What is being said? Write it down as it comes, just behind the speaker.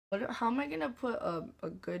How am I gonna put a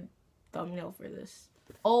good thumbnail for this?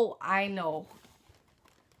 Oh, I know.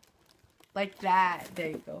 Like that. There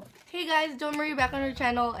you go. Hey guys, Dawn Marie back on our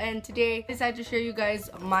channel, and today I decided to share you guys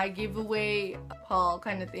my giveaway haul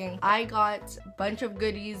kind of thing. I got a bunch of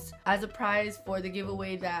goodies as a prize for the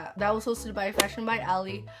giveaway that was hosted by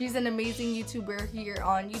FashionbyAlly. She's an amazing YouTuber here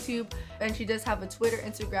on YouTube, and she does have a Twitter,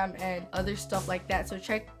 Instagram, and other stuff like that. So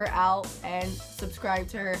check her out and subscribe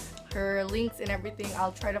to her. Her links and everything,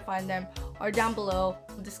 I'll try to find them, are down below.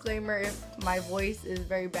 Disclaimer, if my voice is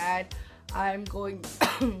very bad, I'm going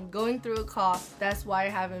through a cough. That's why I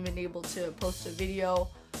haven't been able to post a video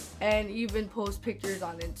and even post pictures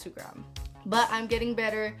on Instagram. But I'm getting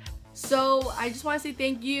better. So I just want to say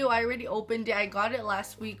thank you. I already opened it. I got it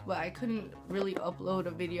last week, but I couldn't really upload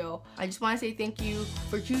a video. I just want to say thank you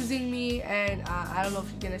for choosing me, and I don't know if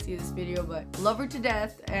she's gonna see this video, but love her to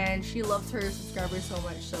death, and she loves her subscribers so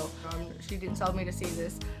much. So she didn't tell me to say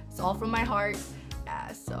this. It's all from my heart.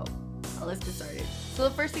 Yeah, so let's get started. So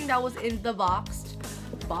the first thing that was in the box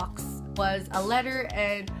was a letter,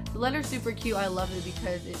 and the letter's super cute. I love it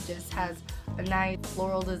because it just has a nice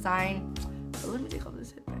floral design. So let me take off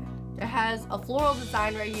this headband. It has a floral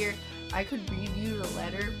design right here. I could read you the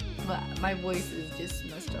letter, but my voice is just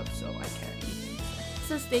messed up, so I can't even. It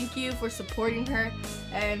says thank you for supporting her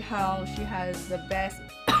and how she has the best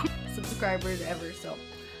subscribers ever. So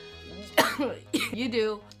you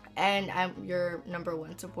do, and I'm your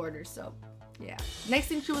 #1 supporter. So yeah. Next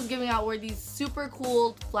thing she was giving out were these super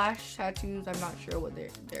cool flash tattoos. I'm not sure what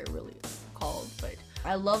they're really called, but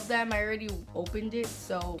I love them. I already opened it,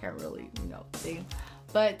 so can't really, say.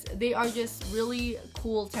 But they are just really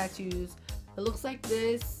cool tattoos. It looks like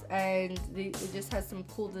this, and it just has some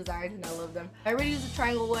cool designs, and I love them. I already used the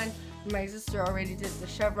triangle one. My sister already did the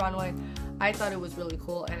chevron one. I thought it was really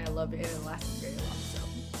cool, and I love it, and it lasted very long. So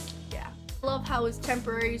yeah, I love how it's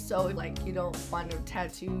temporary. So like you don't want a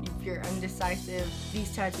tattoo if you're undecisive,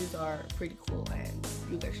 these tattoos are pretty cool, and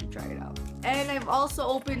you guys should try it out. And I've also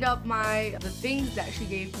opened up the things that she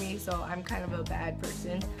gave me, so I'm kind of a bad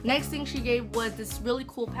person. Next thing she gave was this really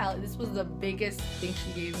cool palette. This was the biggest thing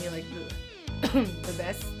she gave me, like the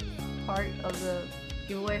best part of the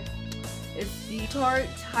giveaway. It's the Tarte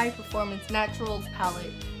High Performance Naturals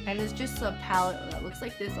palette, and it's just a palette that looks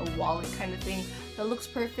like this, a wallet kind of thing, that looks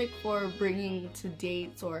perfect for bringing to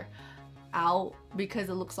dates or out because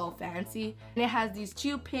it looks all fancy. And it has these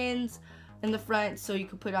 2 pins in the front, so you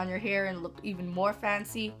can put on your hair and look even more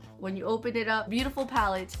fancy. When you open it up, beautiful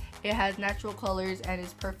palette. It has natural colors and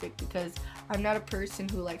is perfect because I'm not a person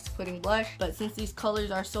who likes putting blush, but since these colors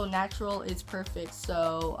are so natural, it's perfect.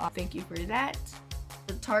 So thank you for that.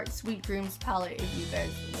 The Tarte Sweet Dreams palette if you guys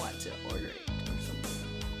want to order it or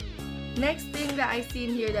something. Next thing that I see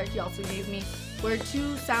in here that she also gave me were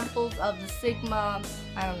 2 samples of the Sigma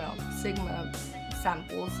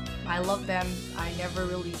samples. I love them. I never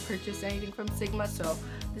really purchased anything from Sigma, so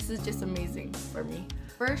this is just amazing for me.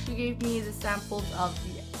 First, she gave me the samples of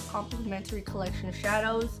the complimentary collection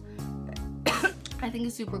shadows. I think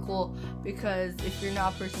it's super cool because if you're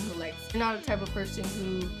not a person who you're not a type of person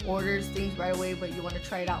who orders things right away, but you want to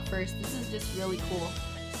try it out first, this is just really cool.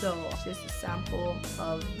 So it's just a sample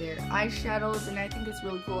of their eyeshadows, and I think it's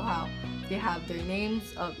really cool how they have their names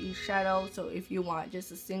of each shadow. So if you want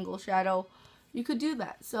just a single shadow, you could do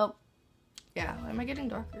that. So yeah, why am I getting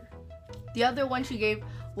darker? The other one she gave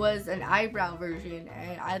was an eyebrow version,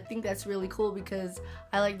 and I think that's really cool because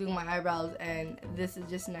I like doing my eyebrows, and this is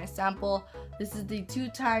just a nice sample. This is the 2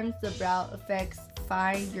 times the brow effects.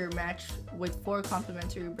 Find your match with 4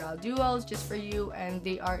 complimentary brow duos just for you, and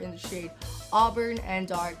they are in the shade auburn and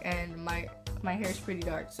dark, and my hair is pretty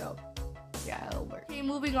dark, so yeah, it'll work. Okay,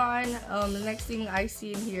 moving on. The next thing I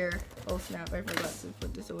see in here, oh snap, I forgot to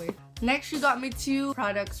put this away. Next, she got me 2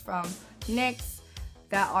 products from NYX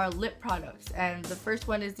that are lip products, and the first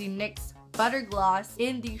one is the NYX Butter Gloss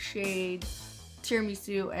in the shade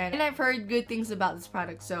Tiramisu, and I've heard good things about this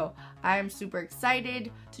product, so I'm super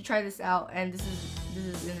excited to try this out. And this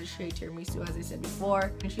is in the shade Tiramisu, as I said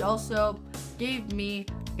before. And she also gave me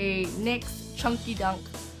a NYX Chunky Dunk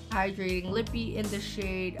Hydrating Lippy in the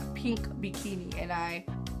shade Pink Bikini, and I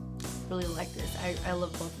really like this. I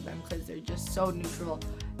love both of them because they're just so neutral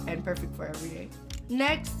and perfect for every day.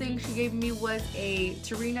 Next thing she gave me was a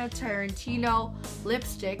Tarina Tarantino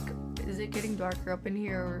lipstick. Is it getting darker up in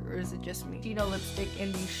here, or is it just me? Tarantino lipstick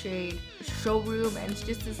in the shade Showroom, and it's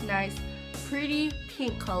just this nice pretty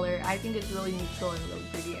pink color. I think it's really neutral and really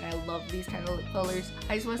pretty, and I love these kind of lip colors.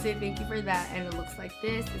 I just want to say thank you for that, and it looks like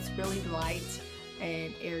this. It's really light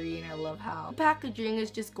and airy, and I love how the packaging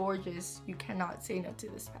is just gorgeous. You cannot say no to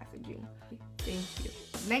this packaging. Thank you.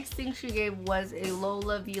 Next thing she gave was a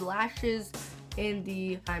Lola V lashes in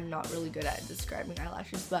the, I'm not really good at describing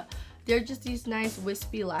eyelashes, but they're just these nice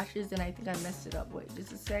wispy lashes, and I think I messed it up. Wait,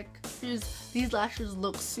 just a sec. These lashes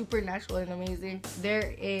look super natural and amazing.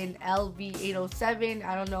 They're in LV807.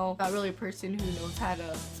 I don't know, not really a person who knows how to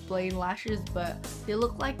explain lashes, but they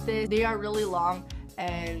look like this. They are really long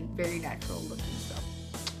and very natural looking, so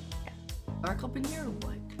yeah. Dark up in here or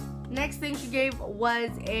what? Next thing she gave was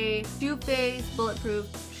a Too Faced Bulletproof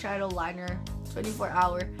Shadow Liner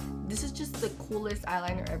 24-hour. This is just the coolest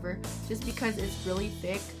eyeliner ever, just because it's really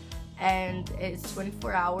thick and it's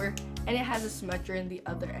 24-hour, and it has a smudger in the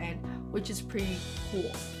other end, which is pretty cool.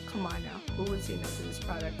 Come on now, who would say no to this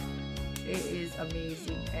product? It is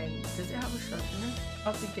amazing. And does it have a sharpener? I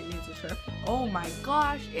don't think it needs a sharpener. Oh my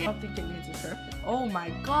gosh, I don't think it needs a sharpener. Oh my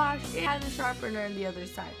gosh, it has a sharpener on the other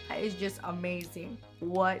side. That is just amazing.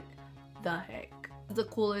 What the heck? It's the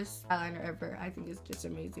coolest eyeliner ever. I think it's just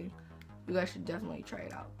amazing. You guys should definitely try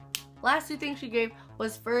it out. Last two things she gave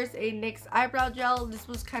was first a NYX eyebrow gel. This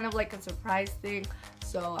was kind of like a surprise thing,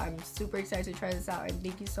 so I'm super excited to try this out, and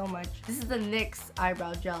thank you so much. This is the NYX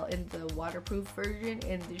eyebrow gel in the waterproof version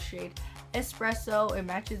in the shade Espresso. It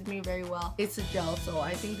matches me very well. It's a gel, so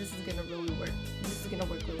I think this is gonna really work. This is gonna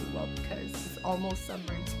work really well because it's almost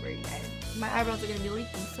summer and spring and my eyebrows are gonna be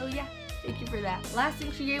leaking, so yeah. Thank you for that. Last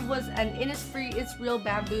thing she gave was an Innisfree It's Real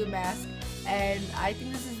Bamboo mask, and I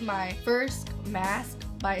think this is my first mask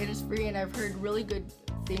by Innisfree, and I've heard really good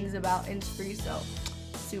things about Innisfree, so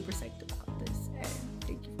super psyched about this, and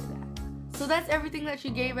thank you for that. So that's everything that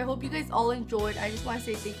she gave. I hope you guys all enjoyed. I just want to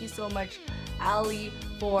say thank you so much, Allie,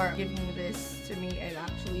 for giving this to me and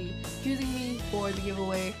actually choosing me for the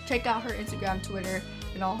giveaway. Check out her Instagram, Twitter,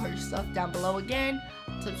 and all her stuff down below. Again,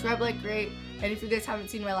 subscribe, like, rate, and if you guys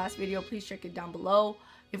haven't seen my last video, please check it down below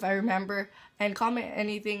if I remember, and comment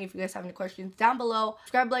anything if you guys have any questions down below.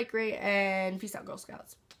 Subscribe, like, rate, and peace out, Girl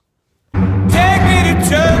Scouts.